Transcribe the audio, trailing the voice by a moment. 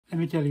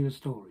me tell you a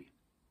story.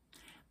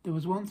 There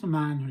was once a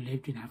man who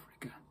lived in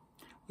Africa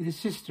with his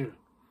sister.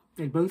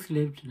 They both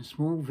lived in a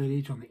small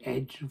village on the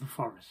edge of the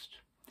forest.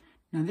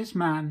 Now this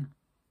man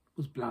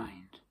was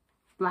blind,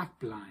 black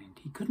blind.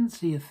 He couldn't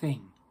see a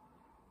thing.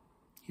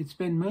 He'd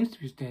spend most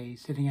of his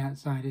days sitting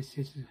outside his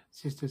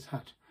sister's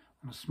hut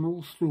on a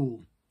small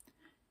stool,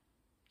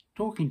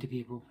 talking to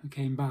people who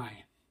came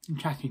by and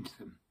chatting to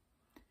them.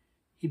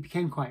 He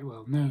became quite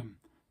well known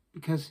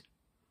because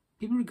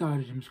people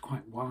regarded him as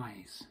quite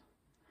wise,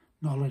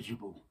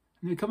 knowledgeable,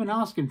 and they would come and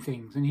ask him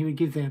things and he would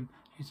give them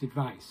his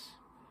advice.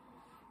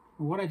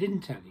 But what I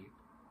didn't tell you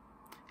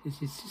is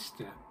his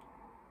sister,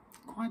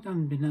 quite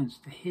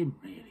unbeknownst to him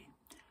really,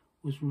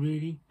 was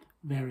really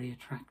very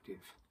attractive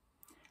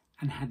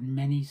and had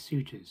many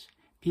suitors.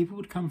 People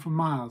would come from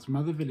miles from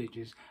other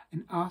villages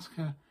and ask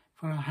her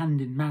for her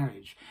hand in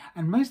marriage,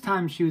 and most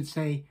times she would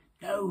say,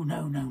 no,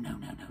 no, no, no,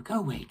 no, no, go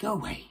away, go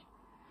away.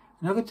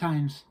 And other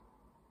times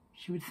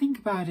she would think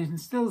about it and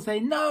still say,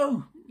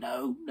 no,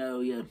 no, no,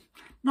 you're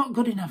not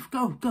good enough,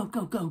 go, go,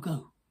 go, go,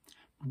 go.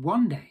 But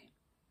one day,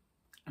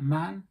 a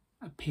man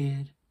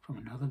appeared from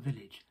another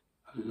village,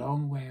 a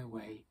long way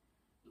away,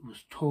 who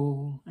was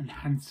tall and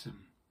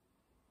handsome.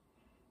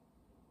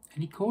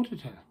 And he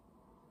courted her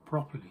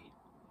properly.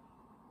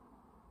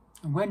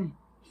 And when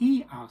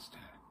he asked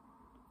her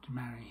to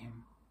marry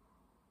him,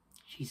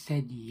 she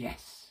said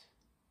yes.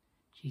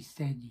 She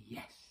said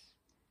yes.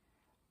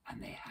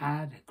 And they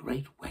had a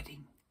great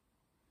wedding.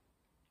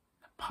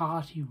 The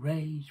party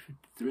raged for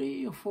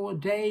 3 or 4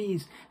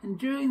 days, and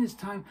during this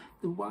time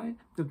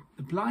the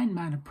blind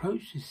man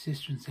approached his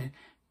sister and said,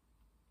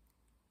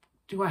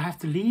 do I have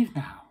to leave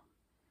now?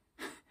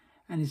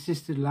 And his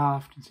sister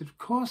laughed and said, of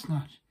course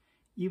not.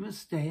 You must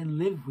stay and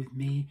live with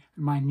me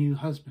and my new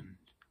husband.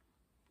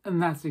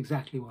 And that's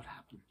exactly what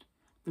happened.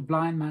 The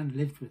blind man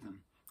lived with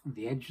them on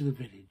the edge of the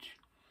village.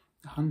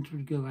 The hunter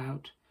would go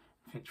out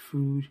and fetch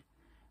food.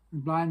 The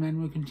blind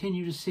men would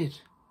continue to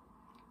sit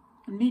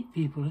and meet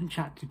people and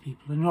chat to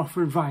people and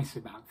offer advice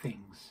about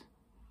things.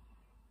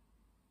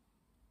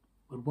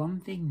 But one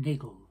thing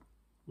niggled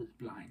with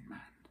the blind man.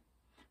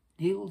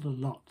 Niggled a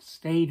lot,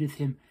 stayed with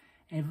him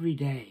every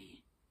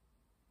day.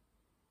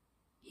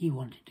 He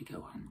wanted to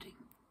go hunting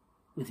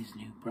with his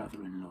new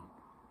brother-in-law.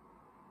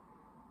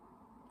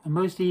 And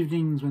most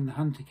evenings when the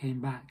hunter came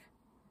back,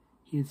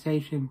 he would say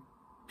to him,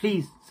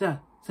 please, sir,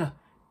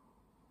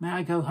 may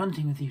I go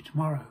hunting with you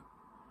tomorrow?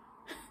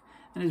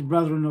 And his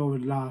brother-in-law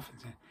would laugh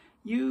and say,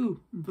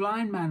 you,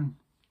 blind man,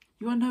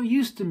 you are no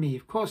use to me.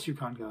 Of course you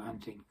can't go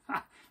hunting.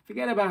 Ha,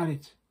 forget about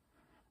it.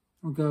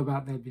 We'll go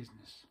about their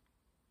business.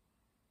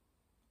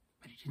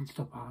 But he didn't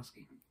stop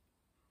asking.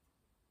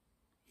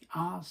 He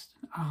asked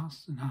and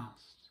asked and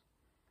asked.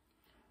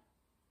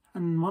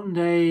 And one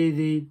day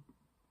the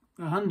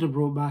hunter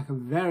brought back a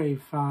very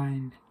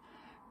fine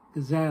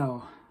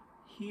gazelle,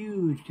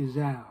 huge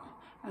gazelle.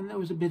 And there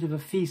was a bit of a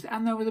feast,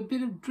 and there was a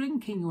bit of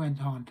drinking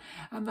went on,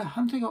 and the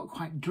hunter got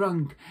quite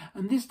drunk.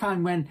 And this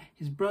time when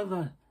his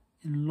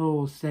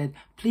brother-in-law said,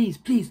 please,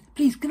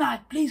 can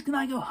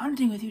I go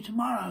hunting with you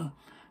tomorrow?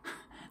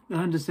 The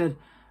hunter said,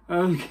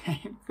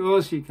 okay, of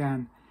course you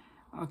can.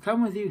 I'll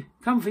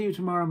come for you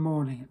tomorrow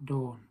morning at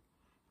dawn.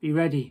 Be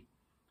ready.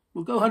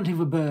 We'll go hunting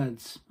for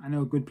birds. I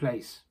know a good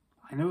place.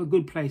 I know a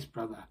good place,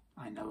 brother.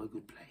 I know a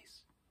good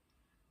place.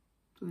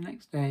 So the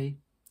next day,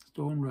 as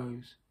dawn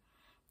rose,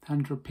 the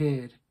hunter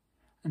appeared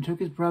and took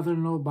his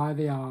brother-in-law by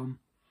the arm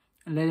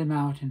and led him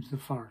out into the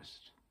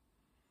forest.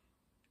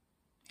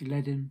 He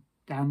led him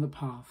down the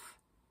path,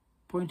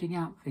 pointing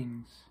out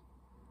things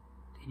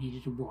they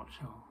needed to watch.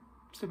 Oh,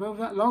 step over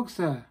that log,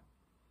 sir.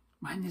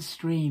 Mind this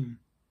stream.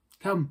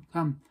 Come,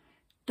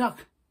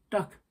 duck,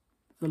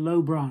 the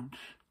low branch.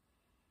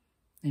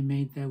 They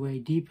made their way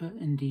deeper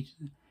and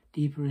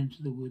deeper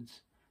into the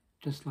woods,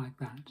 just like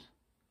that,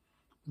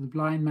 with the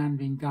blind man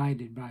being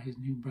guided by his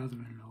new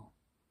brother-in-law.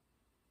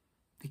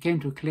 They came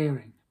to a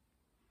clearing,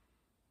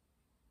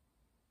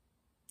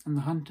 and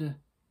the hunter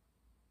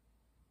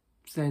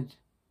said,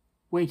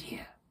 wait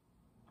here.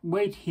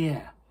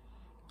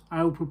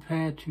 I will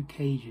prepare 2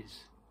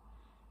 cages,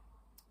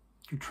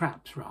 2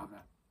 traps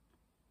rather.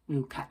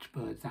 We'll catch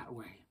birds that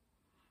way.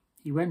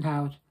 He went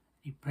out,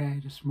 he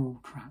prepared a small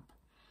trap,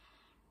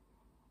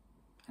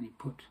 and he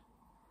put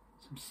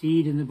some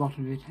seed in the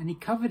bottom of it, and he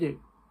covered it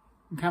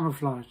and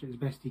camouflaged it as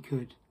best he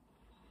could.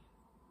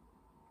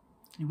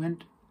 He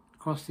went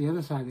across the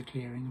other side of the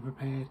clearing and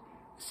prepared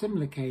a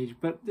similar cage,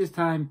 but this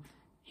time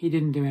he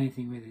didn't do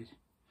anything with it.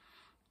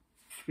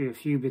 Threw a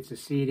few bits of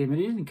seed in, but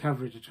he didn't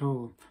cover it at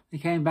all. He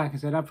came back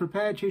and said, I've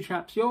prepared 2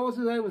 traps, yours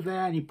is over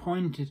there, and he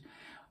pointed,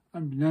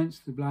 unbeknownst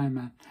to the blind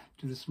man,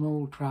 to the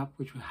small trap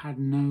which had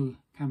no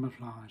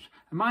camouflage.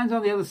 And mine's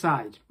on the other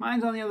side.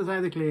 Mine's on the other side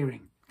of the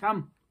clearing.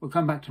 Come, we'll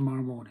come back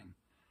tomorrow morning.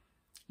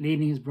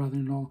 Leading his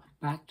brother-in-law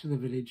back to the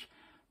village.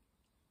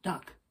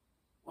 Duck,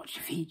 watch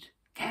your feet.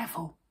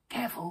 Careful.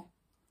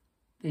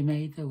 They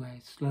made their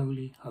way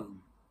slowly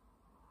home.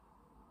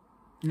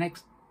 The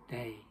next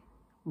day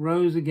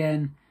rose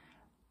again,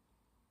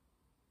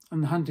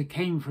 and the hunter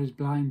came for his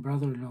blind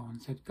brother-in-law and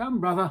said,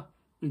 come, brother,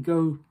 we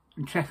go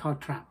and check our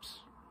traps.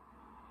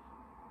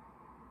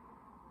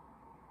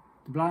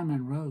 The blind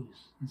man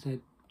rose and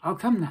said, I'll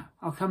come now,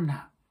 I'll come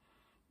now.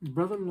 His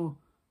brother-in-law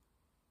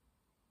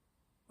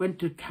went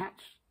to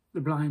catch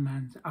the blind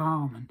man's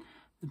arm, and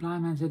the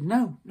blind man said,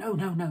 no,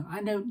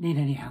 I don't need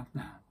any help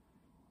now.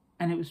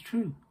 And it was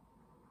true.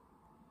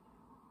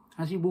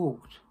 As he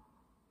walked,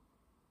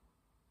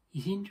 he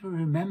seemed to have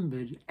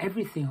remembered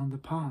everything on the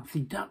path.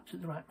 He ducked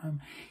at the right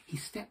moment. He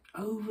stepped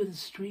over the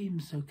stream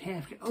so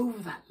carefully, over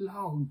that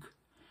log.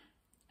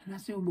 And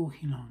as they were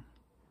walking along,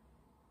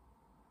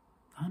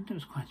 the hunter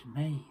was quite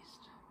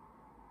amazed.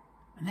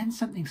 And then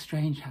something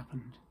strange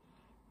happened.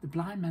 The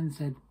blind man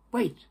said,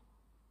 wait.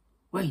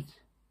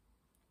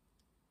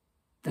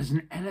 There's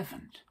an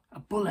elephant, a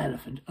bull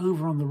elephant,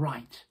 over on the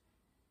right.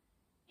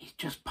 He's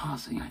just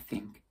passing, I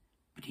think,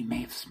 but he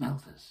may have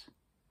smelt us.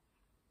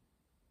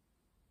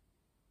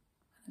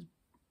 And his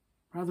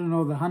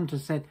brother-in-law, the hunter,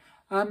 said,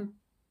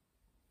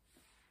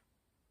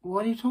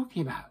 what are you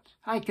talking about?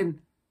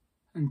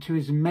 And to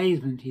his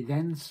amazement, he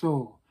then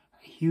saw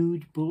a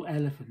huge bull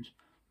elephant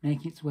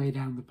making its way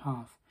down the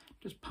path,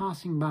 just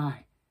passing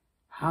by.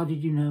 How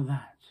did you know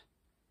that?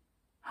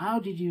 How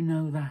did you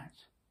know that?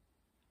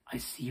 I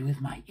see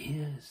with my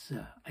ears,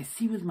 sir. I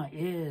see with my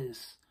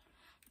ears.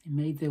 They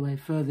made their way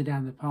further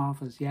down the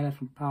path as the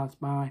elephant passed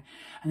by.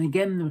 And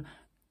again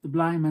the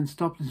blind man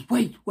stopped and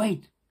said,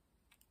 wait.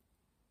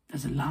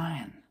 There's a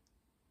lion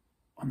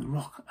on the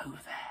rock over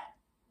there.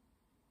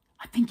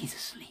 I think he's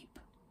asleep.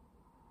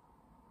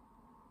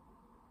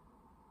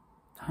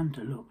 The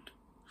hunter looked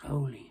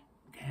slowly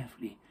and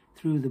carefully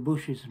through the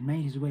bushes and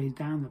made his way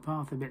down the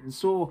path a bit and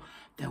saw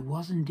there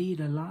was indeed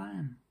a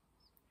lion.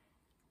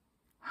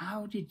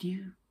 How did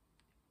you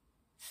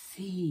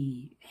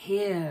see,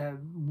 hear,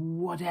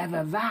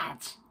 whatever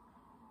that?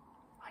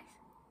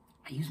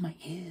 I use my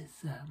ears,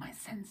 my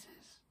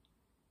senses.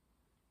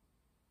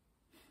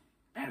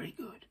 Very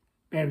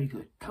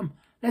good. Come,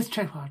 let's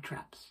check our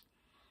traps.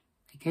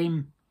 They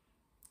came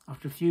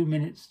after a few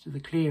minutes to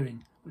the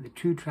clearing where the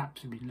 2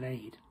 traps had been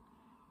laid.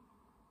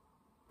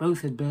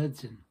 Both had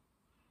birds in.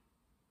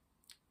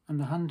 And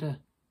the hunter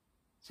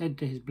said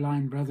to his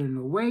blind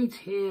brother-in-law, wait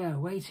here.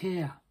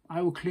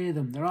 I will clear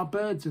them. There are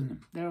birds in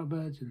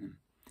them.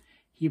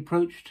 He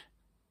approached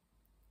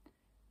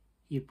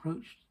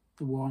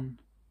the one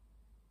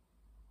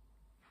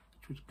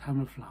which was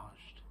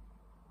camouflaged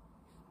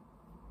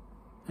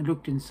and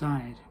looked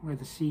inside where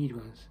the seed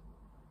was.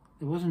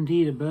 There was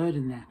indeed a bird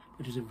in there,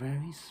 but it was a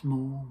very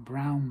small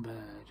brown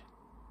bird.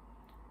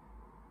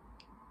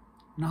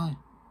 No,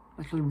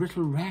 like a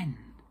little wren.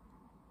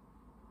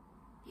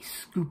 He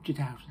scooped it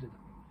out of them,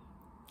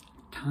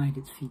 tied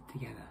its feet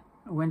together.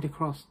 I went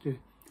across to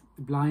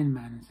the blind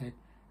man and said,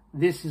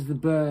 this is the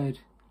bird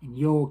in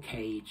your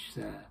cage,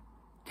 sir.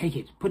 Take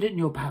it, put it in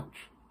your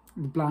pouch.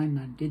 And the blind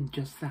man did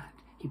just that.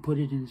 He put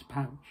it in his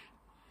pouch.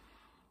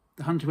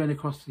 The hunter went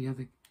across to the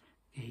other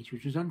cage,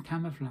 which was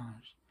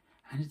uncamouflaged,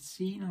 and had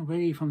seen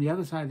already from the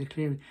other side of the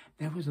clearing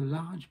there was a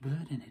large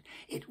bird in it.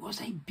 It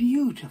was a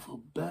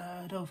beautiful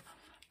bird of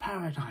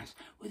paradise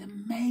with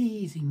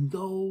amazing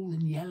gold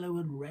and yellow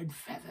and red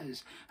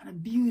feathers and a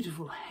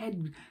beautiful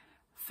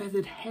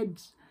feathered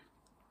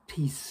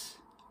headpiece.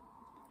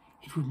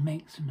 It would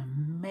make some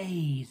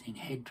amazing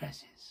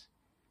headdresses.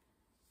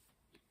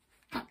 He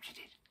captured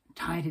it,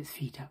 tied its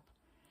feet up,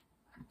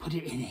 and put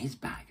it in his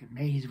bag and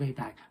made his way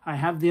back. I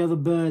have the other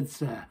bird,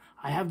 sir.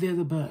 I have the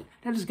other bird.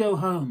 Let us go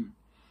home.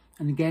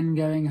 And again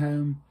going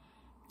home,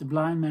 the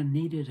blind man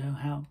needed her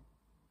help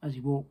as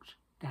he walked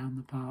down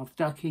the path,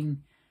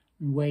 ducking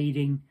and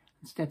wading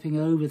and stepping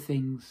over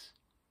things.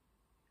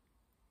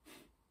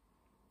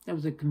 There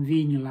was a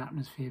congenial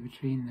atmosphere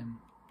between them.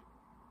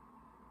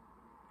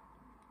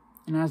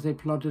 And as they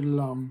plodded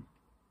along,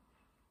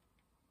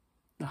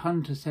 the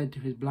hunter said to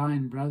his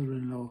blind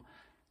brother-in-law,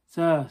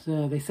 Sir,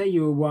 they say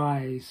you are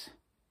wise.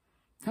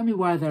 Tell me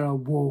why there are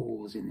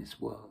walls in this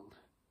world.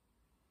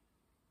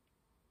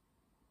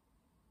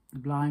 The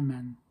blind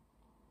man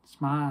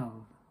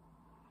smiled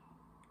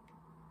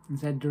and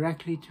said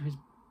directly to his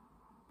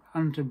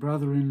hunter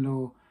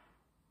brother-in-law,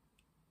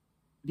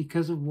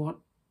 because of what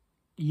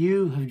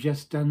you have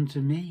just done to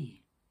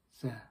me,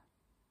 sir.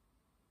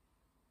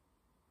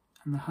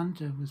 And the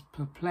hunter was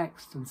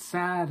perplexed and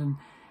sad, and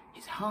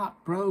his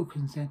heart broke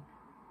and said,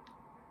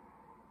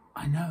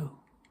 I know.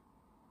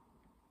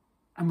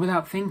 And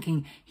without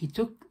thinking, he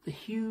took the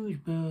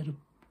huge bird of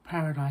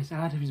paradise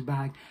out of his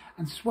bag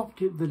and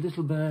swapped it with the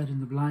little bird in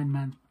the blind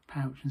man's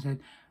pouch and said,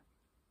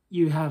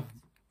 You have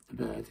the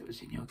bird that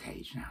was in your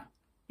cage now.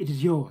 It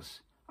is yours.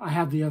 I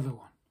have the other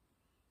one.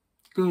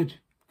 Good.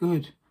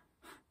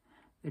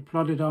 They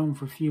plodded on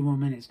for a few more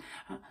minutes.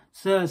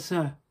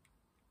 Sir,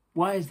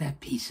 why is there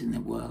peace in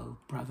the world,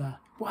 brother?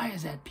 Why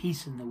is there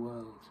peace in the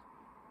world?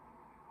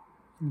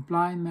 And the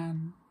blind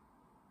man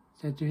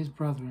said to his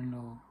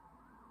brother-in-law,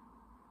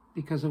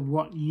 because of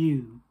what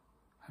you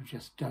have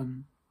just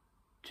done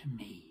to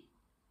me.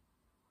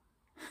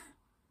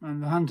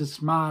 And the hunter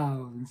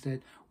smiled and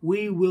said,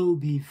 We will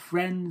be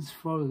friends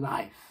for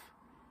life.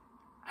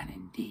 And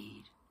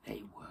indeed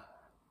they were.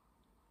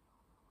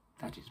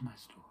 That is my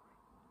story.